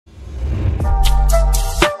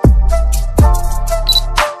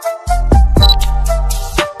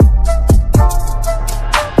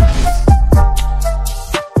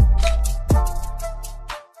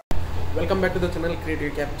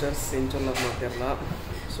Creative captures ಎಂಚೊಲ್ಲ ಮಾತಾಡಲ್ಲ.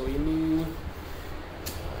 So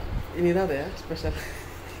ಇನ್ನಿದೆ special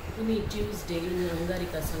ಇನ್ನು Tuesday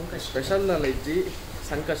ಅಂಗಾರಿಕ ಸಂಕಷ್ಟ ಸ್ಪೆಷಲ್ ಅಲ್ಲ ಇಜ್ಜಿ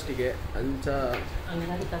ಸಂಕಷ್ಟಿಗೆ ಅಂಚ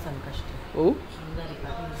ಅಂಗಾರಿಕ ಸಂಕಷ್ಟಿ. ಓ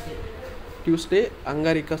ಟ್ಯೂಸ್ಡೇ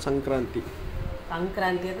ಅಂಗಾರಿಕ ಸಂಕ್ರಾಂತಿ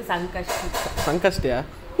ಅದು ಸಂಕಷ್ಟಿ ಸಂಕಷ್ಟಿಯಾ.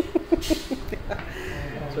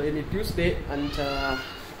 ಸೊ ಇನ್ನು ಟ್ಯೂಸ್ಡೇ ಅಂಚ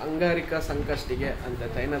ಅಂಗಾರಿಕ ಸಂಕಷ್ಟಿಗೆ ಅಂತ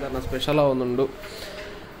ಚೈನಾದಾರ್ನ ಸ್ಪೆಷಲ್ ಒಂದುಂಡು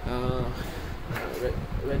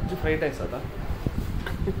ವೆಜ್ ಫ್ರೈಡ್ ರೈಸ್ ಅದ.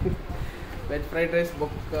 Veg fried rice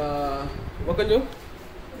ಬೊಕ್ಕಂಜು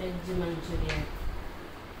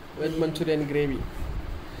veg manchurian gravy,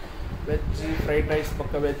 veg fried rice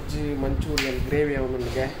ಪಕ್ಕ ವೆಜ್ ಮಂಚೂರಿಯನ್ ಗ್ರೇವಿ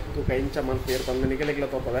ಅವನಿಗೆ ತೂಕ ಇಂಚ ಮಲ್ಪೇರು ಬಂದು ನಿಗಲೆಗ್ಲ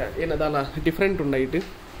ತೋಪವೆ ಏನದಲ್ಲ ಡಿಫ್ರೆಂಟ್ ಉಂಡ ಇಟ್ಟು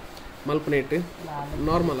ಮಲ್ಪನೆ ಇಟ್ಟು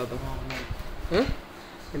ನಾರ್ಮಲ್ ಅದು ಹಾಂ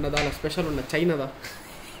ಇನ್ನದಲ್ಲ ಸ್ಪೆಷಲ್ ಉಂಡ ಚೈನಾದ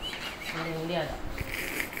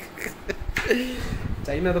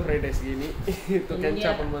ಚೈನಾದ ಫ್ರೈಡ್ ರೈಸ್ ಗೀನಿ ತೂಕ ಇಂಚ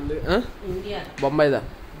ಹಾಕೊಂಡು ಬಂದು ಹಾಂ ಬೊಂಬೈದ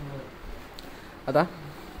ಅದಾ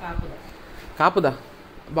ಕಾಪುದ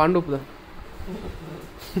ಬಾಂಡೂಪದ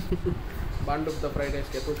ಫ್ರೈಡ್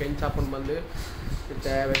ರೈಸ್ಗೆ ತೂಕ ಇಂಚ ಹಾಕೊಂಡು ಬಂದು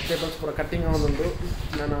ಮತ್ತೆ ವೆಜಿಟೇಬಲ್ಸ್ ಪೂರ ಕಟ್ಟಿಂಗ್ ಅವನೊಂದು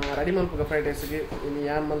ನಾನು ರೆಡಿ ಮಲ್ಪಗ ಫ್ರೈಡ್ ರೈಸ್ಗೆ ಇನ್ನು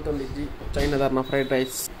ಯಾನ್ ಮಲ್ತೊಂದಿಜ್ಜಿ ಚೈನಾದಾರ್ನ ಫ್ರೈಡ್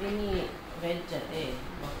ರೈಸ್ ವೆಜ್ ಅದೇ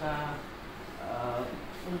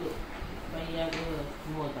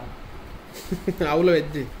ಅವಲ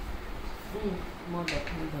ವೆಜ್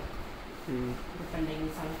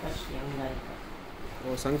ಸಂಕಷ್ಟಿ ಅಂಗಾರಿಕ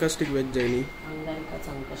ಓ ಸಂಕಷ್ಟಿಗೆ ವೆಜ್ ಐನಿ ಅಂಗಾರಿಕ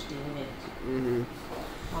ಸಂಕಷ್ಟಿ ವೆಜ್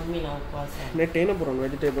ಮಮ್ಮಿನ ಉಪವಾಸ ನೆಟ್ ಏನೋ ಬರೋಣ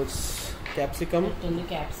ವೆಜಿಟೇಬಲ್ಸ್ ಕ್ಯಾಪ್ಸಿಕಮ್ ಒಂದು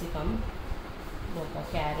ಕ್ಯಾಪ್ಸಿಕಮ್ ఒక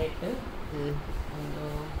ಕ್ಯಾರೆಟ್ ಒಂದು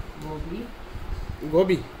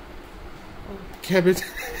ಗೋಬಿ ಕ್ಯಾಬೇಜ್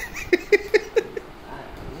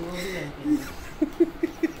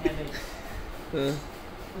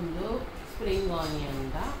ಒಂದು ಸ್ಪ್ರಿಂಗ್ ಆನಿಯನ್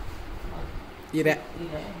ಇರೆ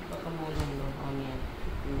ఒక 3 ಆನಿಯನ್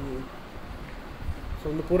ಸೊ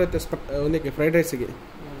ಒಂದು ಪೂರೈತೆ ಒಂದಕ್ಕೆ ಫ್ರೈಡ್ ರೈಸಿಗೆ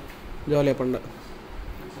ಜಾಲಿ ಪಂಡ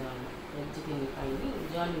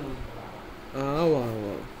ವಾ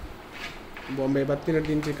ಬಾಂಬೆ ಬತ್ತಿನ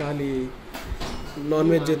ತಿಂಚಿ ಖಾಲಿ ನಾನ್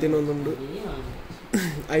ವೆಜ್ ತಿನ್ನೊಂದುಂಡು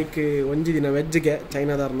ಐಕ್ ಒಂಜಿ ದಿನ ವೆಜ್ಗೆ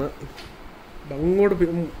ಚೈನಾದಾರ್ನ ಬಂಗೋಡು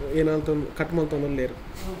ಏನಂತ ಕಟ್ ಮಲ್ತೊಂದುಲ್ಲೇರು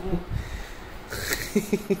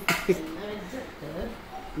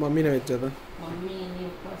ಮಮ್ಮಿನ ವೆಜ್ ಅದ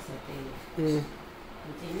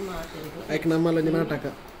ಐಕ್ ನಮ್ಮಲ್ಲೊಂಜಿ ನಾಟಕ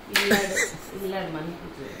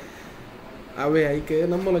ಅವೇ ಐಕ್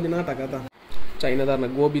ನಮ್ಮಲ್ಲೊಂಜಿ ನಾಟಕ ಅದ ಚೈನಾದಾರ್ನ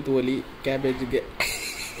ಗೋಬಿ ತೋಲಿ ಕ್ಯಾಬೇಜ್ಗೆ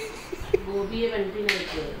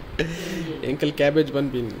ಎಂಕಲ್ ಕ್ಯಾಬೇಜ್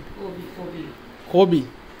ಬಂದ್ಬಿನ್ ಗೋಬಿ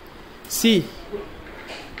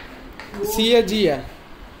ಸಿಯ ಜಿಯ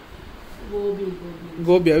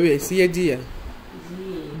ಗೋಬಿ ಅವೇ ಸಿಯ ಜಿಯ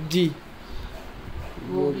ಜಿ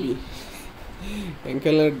ಗೋಬಿ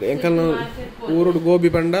ಎಂಕಲ್ನ ಊರುಡು ಗೋಬಿ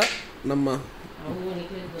ಪಂಡ ನಮ್ಮ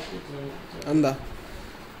ಅಂದ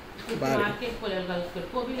ಬಾರಿ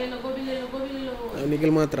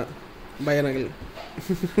ನಿಖಿಲ್ ಮಾತ್ರ ಭಯನಗಲ್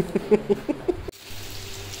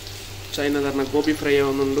ಚೈನಾದಾರ್ನ ಗೋಬಿ ಫ್ರೈ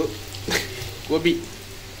ಒಂದೊಂದು ಗೋಬಿ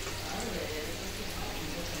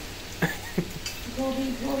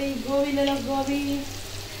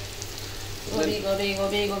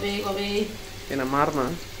ಏನ ಮಾರ್ನ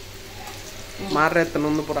ಮಾರ್ರೆ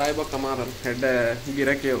ಎತ್ತನೊಂದು ಪುರ ಆಯ್ಬಕ್ಕ ಮಾರನ್ ಹೆಡ್ಡ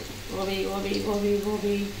ಗಿರಕೇವು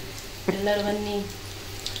ಎಲ್ಲರೂ ಬನ್ನಿ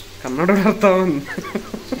ಕನ್ನಡ ಅರ್ಥ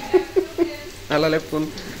ಅಲ್ಲ ಲೆಪ್ಪುನ್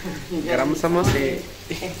ಗರಂ ಸಮೋಸೆ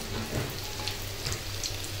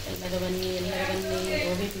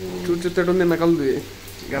ಚೂಚುತ್ತಡು ನಿನ್ನ ಕಲ್ದ್ವಿ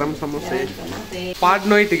ಗರಂ ಸಮೋಸೆ ಪಾಡ್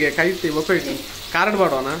ನೋಯ್ಟಿಗೆ ಕೈತಿ ಬೊಕೊಯ್ತು ಕಾರ್ಡ್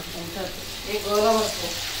ಬಾಡೋಣ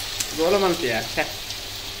ಗೋಲ ಮಲ್ತಿಯ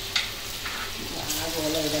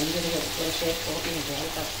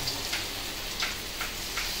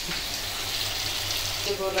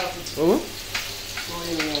ಓ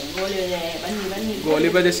ಗೋಲಿ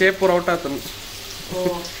ಬಜೆ ಶೇಪ್ ಪೂರ ಔಟ್ ಆತನು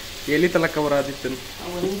ಎಲಿ ತಲಕ್ಕ ಬರಾದಿತ್ತನು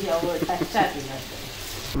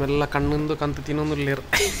ಆಮೇಲೆ ಕಣ್ಣೊಂದು ಕಂತು ತಿನ್ನೊಂದು ಲೇರ್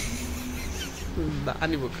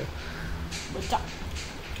ದಾನಿ ಬುಕ್ಕ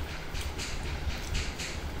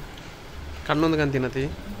ಕಣ್ಣೊಂದು ಕಂತಿನತಿ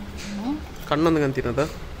ಕಣ್ಣೊಂದು ಕಂತಿನದ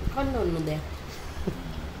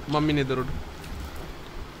ಮಮ್ಮಿನ ಎದುರುಡು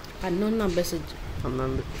ಹನ್ನೊಂದು ಅಭ್ಯಾಸ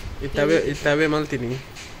ಹನ್ನೊಂದು ಇತ್ತವೇ ಮಲ್ತೀನಿ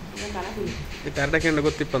ಇತ್ತು ಅರ್ಧಕ್ಕೆಂಡ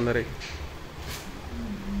ಗೊತ್ತಿಪ್ಪಂದರೆ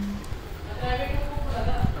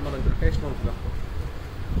ಟೇಸ್ಟ್ ಮಾಡ್ತದ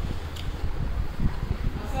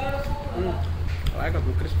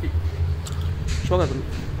ಆಯ್ತು ಕ್ರಿಸ್ಪಿ ಶೋಗದು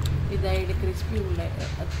ಇದಾಯಿಡ್ ಕ್ರಿಸ್ಪಿ ಉಳ್ಳ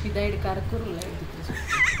ಇದಾಯಿಡ್ ಕರ್ಕೂರು ಉಳ್ಳ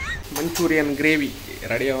ಮಂಚೂರಿಯನ್ ಗ್ರೇವಿ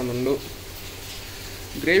ರೆಡಿ ಆವೊಂದುಂಡು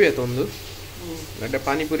ಗ್ರೇವಿ ಆಯ್ತು ಒಂದು ಗಡ್ಡೆ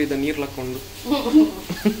ಪಾನಿಪುರಿದ ನೀರು ಲಕ್ಕೊಂಡು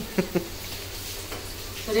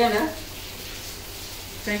ಸರಿಯಾನಾ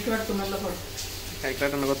ಕೈಕ್ ಬರ್ತು ಮಲ್ಲ ಕೊಡು ಕೈಕ್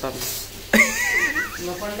ರಾಟನ್ ಗೊತ್ತಾಗ್ತದೆ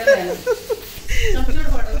ಲಪಂಡಲ್ಲ ಚಮಚ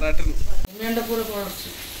ಕೊಡು ರಾಟನ್ ಮೆಂಡ ಪೂರ ಕೊಡು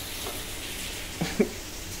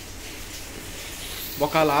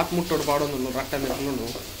ಬೊಕಾಲ ಹಾಕಿ ಮುಟ್ಟೋಡು ಪಾಡೋದು ರಟ್ಟನೆ ಇರ್ಕೊಂಡು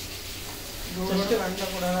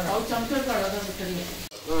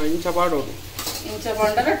ಇಂಚ ಪಾಡೋದು ಇಂಚ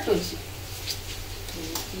ಬಂಡ ರಟ್ಟುಂಚಿ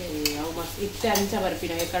ಅವು ಮಸ್ತ್ ಇತ್ತೆ ಅಂಚ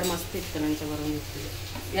ಬರ್ಪಿನ ಎಕಡೆ ಮಸ್ತ್ ಇತ್ತು ಅಂಚ ಬರೋದು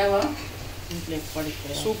ಯಾವ ಇಂಟ್ಲೆ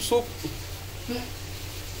ಪಡಿತಾರೆ ಸೂಪ್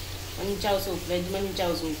ಮಂಚಾವ್ ಸೂಪ್ ವೆಜ್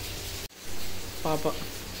ಮಂಚಾವ್ ಸೂಪ್ ಪಾಪ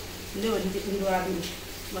ಇಲ್ಲೇ ಒಂದು ತಿಂದು ಆಗಿ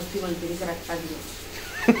ಮಸ್ತಿ ಮಾಡ್ತೀನಿ ಕರೆಕ್ಟ್ ಆಗಿದೆ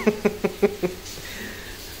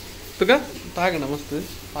ತುಗ ತಾಗಣ ಮಸ್ತ್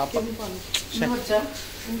ಪಾಪ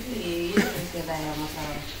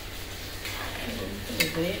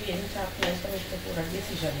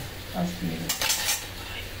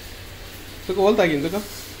ತುಗ ಹೋಲ್ತಾಗಿನ್ ತುಗ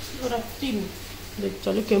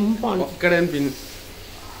ಬೆಚ್ಚಲು ಕೆಂಪಾണ് ಒಕ್ಕಡೆ ಪಿನ್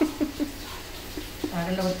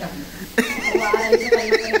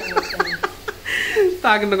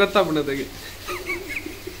ತಾಗಣ ಗೊತ್ತಾಗ್ಬಿಡೋದಾಗಿ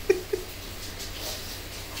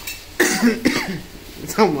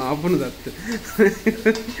ಮಾಪನ ದತ್ತು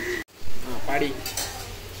ಪಾಡಿ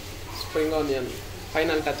spring onion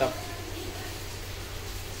final touch up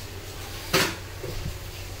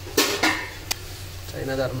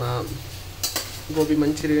ಚೈನಾದಾರ್ನ gobi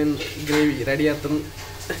manchurian gravy ready ಆಯ್ತು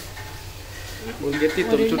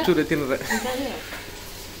ಗೆತ್ತಿತ್ತು ಚೂರು ತಿನ್ನರೆ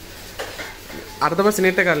ಅರ್ಧ ಬಸ್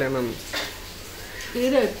ನೀಟಾಗಲ್ಲ ನಾನು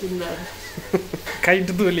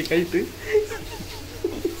kite ತೂಲಿ kite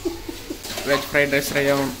veg fried rice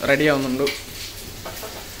ready ಆവുന്നുണ്ട്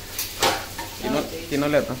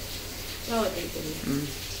ತಿನ್ನೋಲೇತ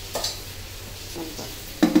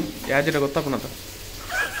ಯಾಜಿರ ಗೊತ್ತಾಪನತ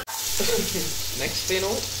next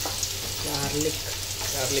ಏನು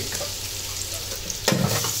ಗಾರ್ಲಿಕ್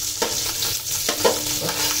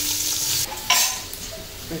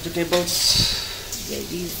ವೆಜಿಟೇಬಲ್ಸ್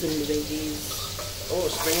ವೆಜೀಸ್ ಓ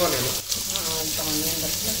ಸ್ಪ್ರಿಂಗ್ ಆನಿಯನ್ ಅಂತ ಆನಿಯನ್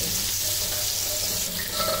ಬರ್ತದೆ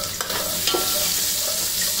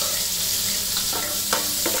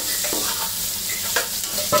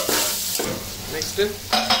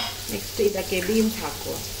ನೆಕ್ಸ್ಟ್ ಇದಕ್ಕೆ ಬೀನ್ಸ್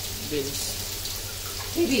ಹಾಕುವ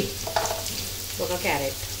ಕಿವಿ ಬೊಕ್ಕ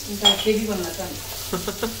ಕ್ಯಾರೆಟ್ ಇಂಥ ಕಿವಿ ಬಂದ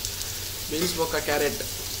ಬೀನ್ಸ್ ಬೊಕ್ಕ ಕ್ಯಾರೆಟ್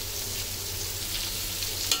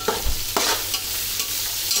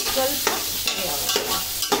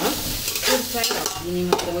ಸ್ವಲ್ಪ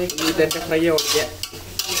ಫ್ರೈ ಆಗಿ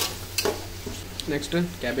ನೆಕ್ಸ್ಟ್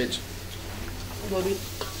ಕ್ಯಾಬೇಜ್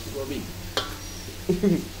ಗೋಬಿ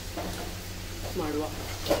ಮಾಡುವ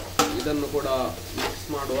ಇದನ್ನು ಕೂಡ ಮಿಕ್ಸ್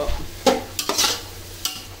ಮಾಡುವ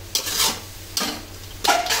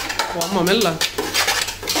ಅಮ್ಮ ಮೆಲ್ಲ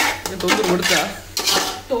ತೊಂದರೆ ಬಿಡ್ತಾ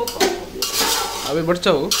ಅವೇ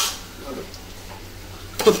ಬಡ್ಚಾವು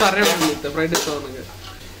ತಾರೆ ಬಂದಿತ್ತೆ ಫ್ರೈಡ್ ರೈಸ್ ನನಗೆ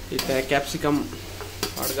ಇತ್ತೆ ಕ್ಯಾಪ್ಸಿಕಮ್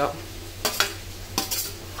ಅಡ್ಗ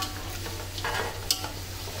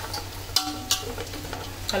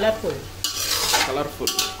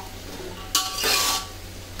ಕಲರ್ಫುಲ್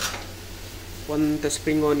ಒಂತೆ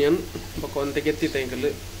ಸ್ಪ್ರಿಂಗ್ ಆನಿಯನ್ ಬೊಕ್ಕ ಒಂತೆ ಗೆತ್ತಿತ್ತೆ ಇಂಕಲ್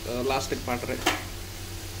ಲಾಸ್ಟಿಗೆ ಪಾಟ್ರೆ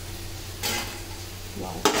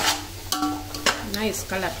nice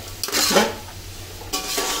colour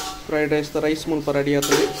fried rice rice ಮುಲ್ಪ ರೆಡಿ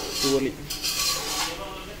ಆಗ್ತದೆ ತೂವಲಿ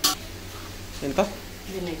ಎಂತ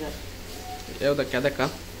ವಿನೆಗರ್ ಯಾವುದಕ್ಕೆ ಅದಕ್ಕ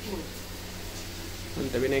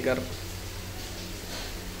ಅಂತ ವಿನೆಗರ್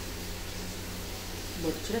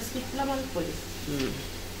ಬೊಚ್ಚರ ಸ್ಕಿಪ್ಲ ಮಾಡ್ಕೊಳ್ಳಿ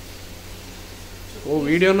ಓ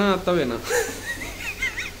ವಿಡಿಯೋನ ಅತ್ತವೇನಾ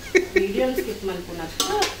ವಿಡಿಯೋ ಸ್ಕಿಪ್ ಮಾಡ್ಕೊಳ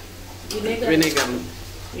ವಿನೆಗರ್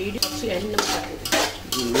ವಿಡಿಯೋ ಎಣ್ಣೆ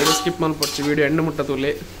ವಿಡಿಯೋ ಸ್ಕಿಪ್ ಮಾಡ್ಕೊಡ್ছি ವಿಡಿಯೋ ಎಣ್ಣೆ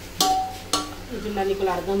ಮುಟ್ಟತೂಲೆ ಇದು ನನಗೆ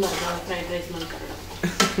ಅರ್ಧಂಬರ್ಧ ಫ್ರೈಡ್ ರೈಸ್ ಮಾಡ್ಕೊಳ್ಳ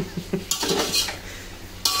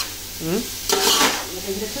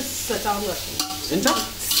ಸೌಂಡ್ ಬರ್ತದೆ ಎಂತ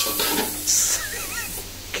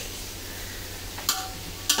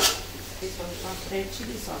ಸ್ವಲ್ಪ ರೆಡ್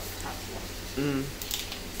ಚಿಲ್ಲಿ ಸಾಸ್ ಹಾಕುವ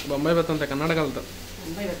ಬೊಂಬೈ ಬತ್ತಂತೆ ಕನ್ನಡ ಕಲ್ತ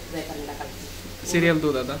ಮುಂಬೈ ಬರ್ತದೆ ಕನ್ನಡ ಕಲ್ತು ಸೀರಿಯಲ್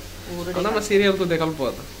ತೂದದ ನಮ್ಮ ಸೀರಿಯಲ್ ತೂದೆ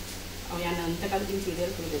ಕಲ್ಪೋದ ಅವು ಯಾನು ಅಂತ ಕಲ್ತಿನ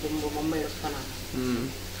ಸೀರಿಯಲ್ ತೂದೆ ಮುಂಬೈ ಇರ್ತಾನ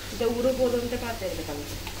ಮತ್ತೆ ಊರಿಗೆ ಹೋದಂತೆ ಪಾತ್ರ ಇದೆ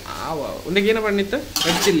ಕಲ್ತು ಒಂದಿಗೆ ಏನು ಬಣ್ಣಿತ್ತು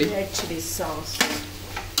red chilli sauce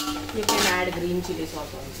you can add green chilli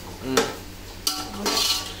sauce also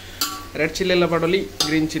red chilli ಎಲ್ಲ ಪಡೋಲಿ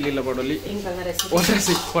ಗ್ರೀನ್ ಚಿಲ್ಲಿ ಎಲ್ಲ ಪಡೋಲಿ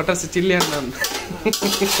ಒಟರ್ಸಿ ಚಿಲ್ಲಿ ಅನ್ನ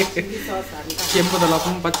ಕೆಂಪದ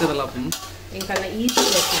ಲಾಪಂ ಪಚ್ಚದ ಲಾಪಂ ఇంకల్లా ఈజీ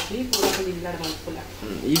రెసిపీ పూరకు ఇల్లడం అనుకుల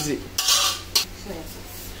ಈಸಿ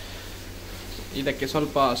ಇದಕ್ಕೆ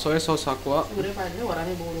ಸ್ವಲ್ಪ ಸೋಯಾ ಸಾಸ್ ಹಾಕುವ ಪೂರೆ ಪಾಡ್ರೆ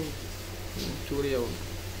ಹೊರನೆ ಬೋಡು ಚೂರಿ ಅವು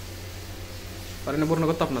ಹೊರನೆ ಬೋರ್ನ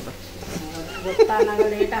ಗೊತ್ತಪ್ಪನತ ಗೊತ್ತಾನಾಗ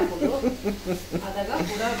ಲೇಟ್ ಆಗ್ಬೋದು ಅದಾಗ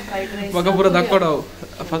ಪೂರ ಫ್ರೈಡ್ ರೈಸ್ ಮಗ ಪೂರ ದಕ್ಕೊಡವು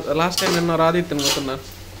ಲಾಸ್ಟ್ ಟೈಮ್ ಏನೋ ರಾದಿತ್ತು ಗೊತ್ತ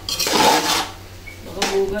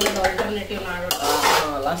ಗೂಗಲ್ ಆಲ್ಟರ್ನೇಟಿವ್ ಮಾಡೋದು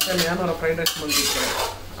ಲಾಸ್ಟ್ ಟೈಮ್ ಏನೋ ಫ್ರೈಡ್ ರೈಸ್ ಬಂದಿತ್ತು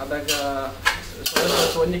ಅದಾಗ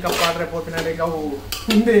ಒಂಜಿ ಕಪ್ ಆಡ್ರೆ ಪೋಪಿನಾಡಿಗೆ ಅವು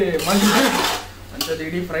ಹಿಂದೆ ಮಂದಿ ಅಂಥದ್ದು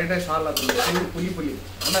ಇಡೀ ಫ್ರೈಡ್ ರೈಸ್ ಹಾಲ್ ಅದು ಪುಲಿ ಪುಲಿ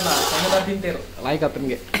ಆಮೇಲೆ ಸಮುದ್ರ ತಿಂತೇರು ಲಾಯ್ಕ್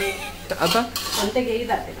ಆತನಿಗೆ ಆತ ಅಂತೆಗೆ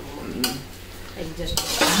ಇದಾತೆ ಅಡ್ಜಸ್ಟ್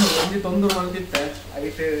ಒಂದಿ ತೊಂದರೆ ಮಾಡ್ತಿತ್ತೆ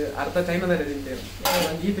ಐಟ್ ಅರ್ಧ ಚೈನಾದಲ್ಲಿ ತಿಂತೇರು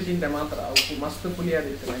ಒಂದು ಈತು ತಿಂತೆ ಮಾತ್ರ ಅವು ಮಸ್ತ್ ಪುಲಿ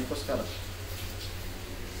ಆದಿತ್ತು ಅದಕ್ಕೋಸ್ಕರ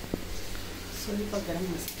ಸ್ವಲ್ಪ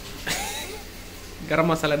ಗರಂ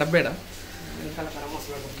ಮಸಾಲೆ ಡಬ್ಬೇಡ ಗರಂ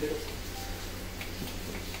ಮಸಾಲೆ ಡಬ್ಬೇಡ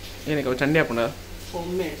ಏನಕ್ಕೆ ಅವು ಚಂಡಿ ಹಾಕೊಂಡ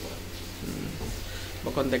ಒಮ್ಮೆ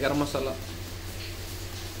ಬಕೊಂತೆ ಗರಂ ಮಸಾಲ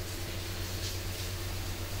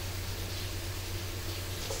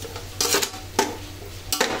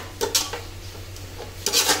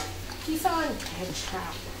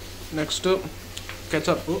ನೆಕ್ಸ್ಟ್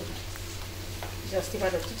ಕೆಚಪ್ಪು ಜಾಸ್ತಿ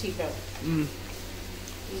ಮಾಡೋದು ಚೀಪ್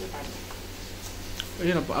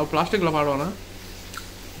ಏನಪ್ಪ ಅವು ಪ್ಲಾಸ್ಟಿಕ್లో ಪಾಡೋಣ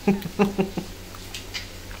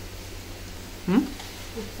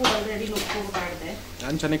ಉಪ್ಪು ಆಲ್ರೆಡಿ ಉಪ್ಪು ಮಾಡಿದೆ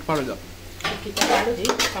ನಾನು ಚೆನ್ನಾಗಿ ಪಾಡೋದು ಕಿತ್ತ ಪಾಡುಜಿ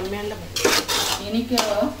ಕಮ್ಮಿ ಅಲ್ಲ ಏನಕ್ಕೆ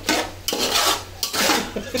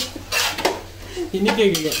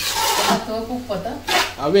ಇನ್ನಿಕೆಗೆ ತೋಪು ಉಪ್ಪದ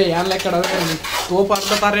ಅವೇ ಯಾನ್ ಲೆಕ್ಕಡ ಅವೇ ತೋಪ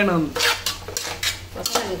ಹಾಕ್ತಾರೆ ನಾನು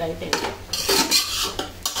ಹೊಸ ಐತೆ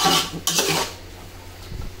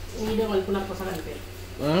వీడియో మలుపునకు కోసం అంటే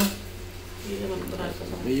వీడియో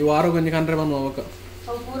మలుపునకు ఈ వారం కొంచెం కంట్రీ మనం ఒక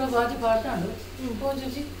అవు పూరా బాజీ పాడతాడు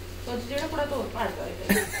పోజుసి పోజుడ కూడా తో పాడతాడు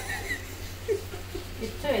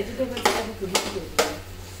ఇచ్చ వెజిటబుల్స్ అది కుడికి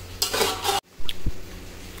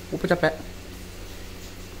ಉಪ್ಪು ಚಪ್ಪೆ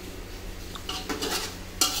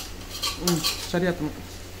ಸರಿ ಆಯ್ತು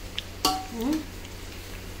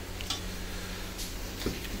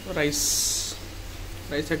ರೈಸ್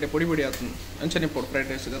ರೈಸ್ ಅಡ್ಡೆ ಪುಡಿ ಪುಡಿ ಆಯ್ತು ಅಂಚನೆ ಪೊಡು ಫ್ರೈಡ್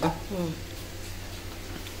ರೈಸ್ కదా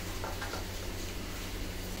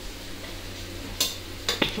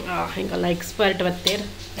ఇంకా expert వత్తేర్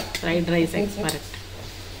fried rice expert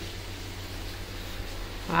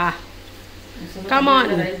come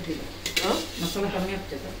on masala కಮ್ಮಿ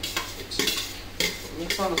ಆಗ್ತದೆ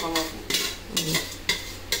ಮಿಕ್ಸನ್ನು ಸಮ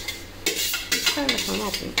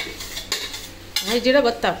ಜಿಡ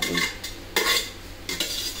ಗೊತ್ತಾಗ್ತದೆ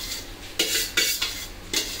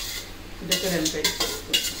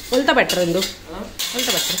ಹೊಲ್ತ ಬೆಟ್ರ್ ಎಂದು ಹೊಲ್ತ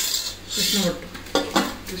ಬೆಟ್ರ್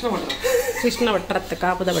ಕೃಷ್ಣ ಭಟ್ರ ಅತ್ತ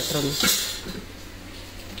ಕಾಪದ ಭಟ್ರನ್ನು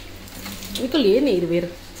ಇದಕ್ಕಲ್ಲಿ ಏನೇ ಇದು ಬೇರೆ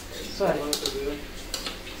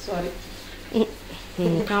ಸಾರಿ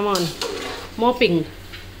ಕಾಮಾನ್ ಮೋಪಿಂಗ್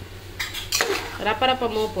ರಪ್ಪ ರಪ್ಪ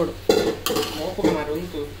ಮೋಪೋಡು ಮೋಪು ಮಾರಿ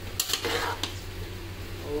ಉಂಟು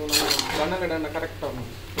ಬಣ್ಣಗಡನ್ನ ಕರೆಕ್ಟ್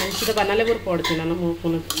మంచిగా బనాలే బూర పోడుతుంది నన్ను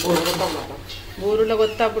మూపును బూరులో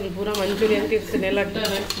ಗೊತ್ತಾಪುಂಡು ಪೂರ ಮಂಚೂರಿಯನ್ ತಿರ್ತೀನಿ ಎಲ್ಲ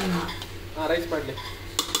ರೈಸ್ ಮಾಡಲಿ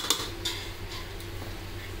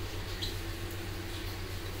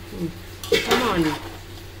ಕಮಾನ್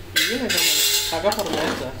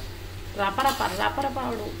ರಪ ರಪ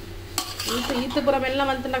ಅವಡು ಈತ ಪೂರ ಮೆಲ್ಲ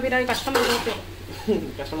ಮಂತ ಬಿರಾಗಿ ಕಸ್ಟಮರ್ ಹೋಗ್ತೇವೆ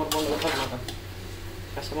ಕಸ್ಟಮರ್ ಬಂದು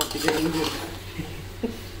ಕಸ್ಟಮರ್ ತಿಂಡಿ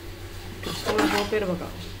ಕಸ್ಟಮರ್ ಹೋಗ್ತಿರ್ಬೇಕ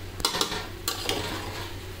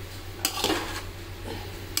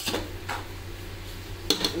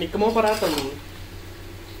ನಿಕ್ಕ ಮೋಪರಾತ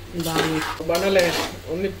దాని ಬಣಲೆ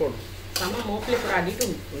ಒಂದಿಪ್ಪೋಡು సమ మోపులు ఇప్పుడు అడిగి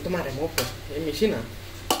ఉంటు మారే మోపు ఏం మిషనా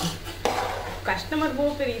కస్టమర్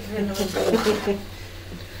మోపేరు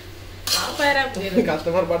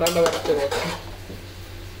ಕಸ್ಟಮರ್ ಬಡಾಂಡ ಬರ್ತಾರೆ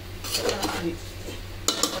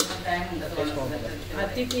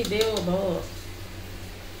ಅತಿಥಿ ದೇವೋ ಭವ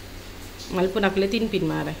ಮಲ್ಪ ನಕಲೆ ತಿನ್ಪಿನ್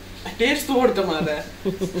ಮಾರೆ ಟೇಸ್ಟ್ ತೋಡ್ತ ಮಾರೆ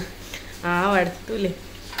పడుతులే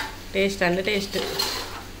టేస్ట్ అంటే టేస్ట్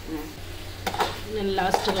నేను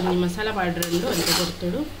లాస్ట్ కొన్ని మసాలా పౌడర్ అంతే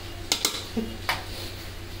కొడుతాడు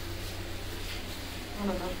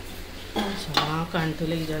ಸಾಕು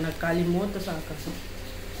ಅಂಟುಲೆ ಈಗ ಜನ ಖಾಲಿ ಮೂವತ್ತು ಸಾಕು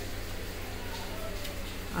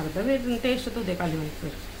ಅರ್ಧ ಬೇರೆ ಟೇಸ್ಟ್ ತೋದೆ ಖಾಲಿ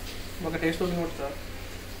ಮಾಡ್ತಾರೆ ಮಗ ಟೇಸ್ಟ್ ನೋಡ್ತಾ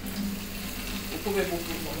ಉಪ್ಪು ಬೇಕು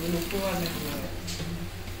ಉಪ್ಪು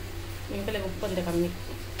ఇంకలే ఉప్పు అంతే కమ్మి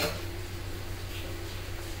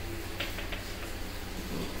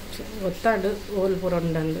ಗೊತ್ತಾಡು ಓಲ್ ಪೂರ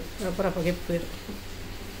ಉಂಡಂದು ರಪ್ಪ ಎಪ್ಪೇರು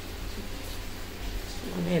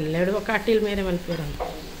ಎಲ್ಲೆಡು ಕಾಟಿಲ್ ಮೇರೆ ಮಲ್ಪೇರು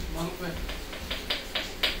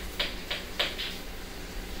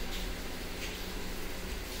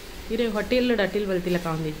ಇರೇ ಹೊಟೇಲ್ ಅಟಿಲ್ ಬಲ್ತಿಲ್ಲ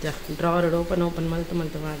ಕಾಂದಿದ್ದ ಡ್ರಾವರ್ ಓಪನ್ ಮಲ್ತು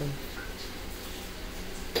ಮಾಡು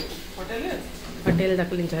ಹೋಟೆಲ್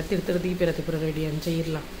ದಕ್ಕಲಿಂಚ ತಿರ್ತಿರ್ ದೀಪಿರತ್ತೆ ಪೂರ ರೆಡಿ ಅಂಚ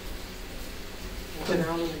ಇರ್ಲ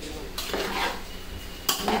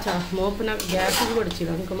ಮೋಪು నాకు ಗ್ಯಾಸಿಗೆ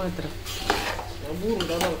ಕೊಡ್ಚಿಲ್ಲ ಅಂಕ ಮಾತ್ರ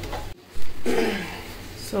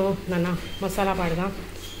ಸೊ ನನ್ನ masala ಪಾಡ್ದ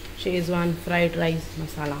Schezwan fried rice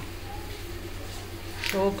masala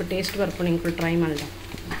so taste ಬರ್ಪುಣ ಇಂಕುಲ್ try ಮಾಡ್ದ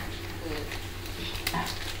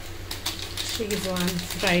ಶೇಜ್ವಾನ್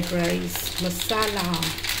ಫ್ರೈಡ್ ರೈಸ್ ಮಸಾಲ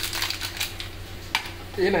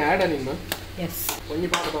ಏನು ಆ್ಯಡ ನಿಮ್ಮ ಎಸ್ ಒಂಜಿ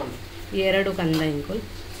ಪಾಡ್ದ 2 ಕಂದ ಇಂಕುಲ್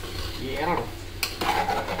 2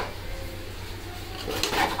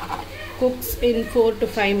 ಕುಕ್ಸ್ ಇನ್ 4 to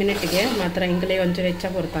 5 ಮಿನಿಟ್ಗೆ ಮಾತ್ರ ಇಂಕಲೇ ಒಂಚೂರು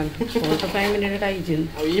ಹೆಚ್ಚಾಗಿ ಬರ್ತಾನೆ 4 to 5 ಮಿನಿಟ್ ಆಯ್ತು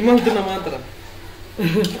ಈ ಮಂತ್ನ ಮಾತ್ರ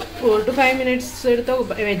 4 to 5 ಮಿನಿಟ್ಸ್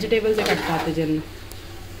ಇರ್ತಾವೆ ವೆಜಿಟೇಬಲ್ಸ್ ಕಟ್ ಆಗ್ತದೆ ಜನ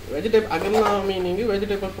ವೆಜಿಟೇಬಲ್ ಅದನ್ನ ಮೀನಿಂಗ್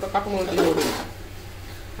ವೆಜಿಟೇಬಲ್ ಪೂರ ಕಟ್ ಮಾಡಿ ನೋಡಿ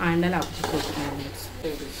ಆಂಡಲ್ ಆಗ್ತದೆ 4 to 5 ಮಿನಿಟ್ಸ್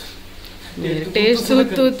ಟೇಸ್ಟ್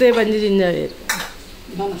ಸೂತೂತೆ ಬಂಜಿ ಜಿಂಜಾವೆ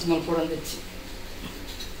ನಾನು ಸ್ಮಾಲ್ ಕೊಡಂದು ಹೆಚ್ಚಿ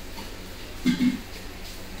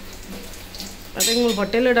ಅದಕ್ಕೆ ನೀವು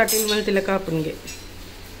ಹೋಟೆಲ್ ಡಾಟಿಲ್ ಮೇಲೆ ತಿಲಕ ಹಾಪನ್ಗೆ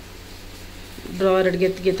ಡ್ರಾವರ್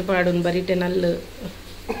ಗೆತ್ತು ಪಾಡೋನ್ ಬರೀಟೆ ನಲ್ಲು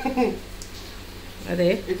ಅದೇ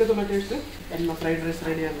ಇತ್ತದ ಟೇಸ್ಟ್ ಎಲ್ಲ ಫ್ರೈಡ್ ರೈಸ್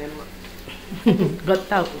ರೆಡಿ ಅಂದೇನು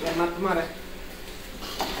ಗೊತ್ತಾವು ನತ್ ಮಾರೆ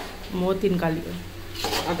ಮೋತಿನ ಖಾಲಿ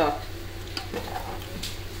ಅದ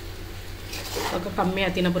ఒక కమ్మి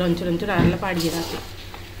తినపురం ಒಂಚೂರು ಅಲ್ಲ ಪಾಡಿಗಿರಾತಿ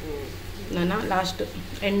ನಾನು last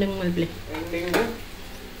ending ಮಲ್ಪ್ಲೆ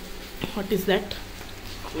what is that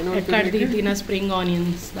ಎಕ್ಕಡ್ದಿ ತಿನ spring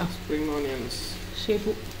onions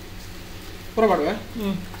shape ಪೂರ ಮಾಡುವೆ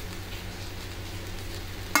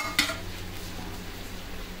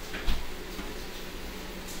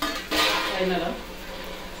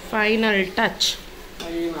ಫೈನಲ್ ಟಚ್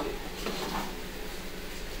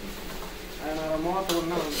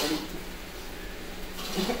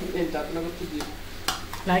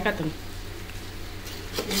ಲೈಕ್ ಆತ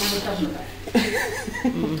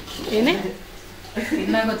ಏನೇ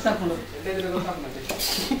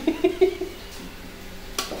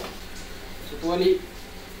ಸುತ್ತುವಲಿ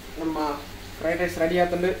ನಮ್ಮ ಫ್ರೈಡ್ ರೈಸ್ ರೆಡಿ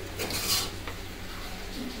ಆತಂದು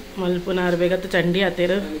ಮಲ್ಪುನಾರ್ ಬೇಗತ್ತು ಚಂಡಿ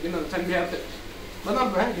ಆತೇರು ಚಂಡಿ ಆತ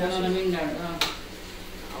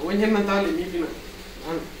ಒಂಜನ್ನ ತಾಲಿ ಮೀಪಿನ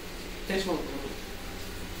ಟೇಸ್ಟ್ ಮಾಡ್ತೀನಿ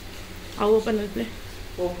ಅವು ಓಪನ್ ಅಲ್ಪ್ಲೆ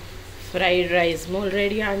ಓ ಫ್ರೈಡ್ ರೈಸ್ ಮೂಲ್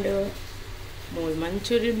ರೆಡಿ ಆ್ಯಂಡ್ ಮೂಲ್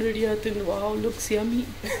manchurian ready ಆತಂದು wow looks yummy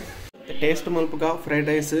taste ಮಲ್ಪಗ fried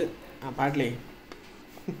rice potli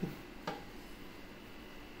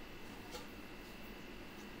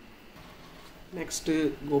next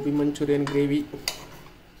gobi manchurian gravy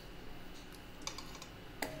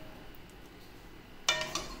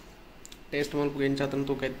taste ಮಲ್ಪಗ ಎಂಚಾತನ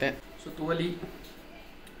ತೂಕೈತೆ so ತುವಲಿ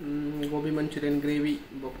gobi manchurian gravy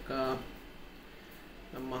ಬೊಕ್ಕ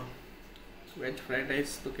ನಮ್ಮ ವೆಜ್ ಫ್ರೈಡ್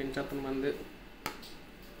ರೈಸ್ ತೂಕ ಎಂಚಾತನ ಬಂದು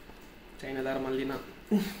ಚೈನಾದಾರ ಮಲ್ಲಿನ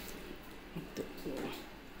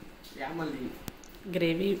ಯಾವ ಮಲ್ಲಿ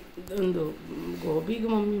ಗ್ರೇವಿ ಒಂದು ಗೋಬಿಗೆ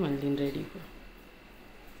ಮಮ್ಮಿ ಮಲ್ಲಿನ ರೆಡಿ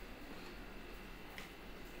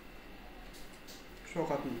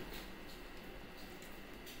ಶೋಕಾತ್ಮ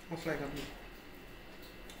ಮಸ್ಲಾಯ್ ಕಾತ್ಮ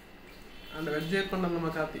ಅಂಡ್ ವೆಜ್ ಏರ್ಕೊಂಡು ನಮ್ಮ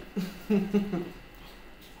ಕಾತಿ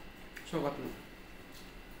ಶೋಕಾತ್ಮ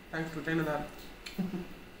thanks to ಚೈನಾದಾರ್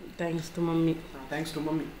thanks to mummy thanks to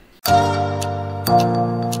mummy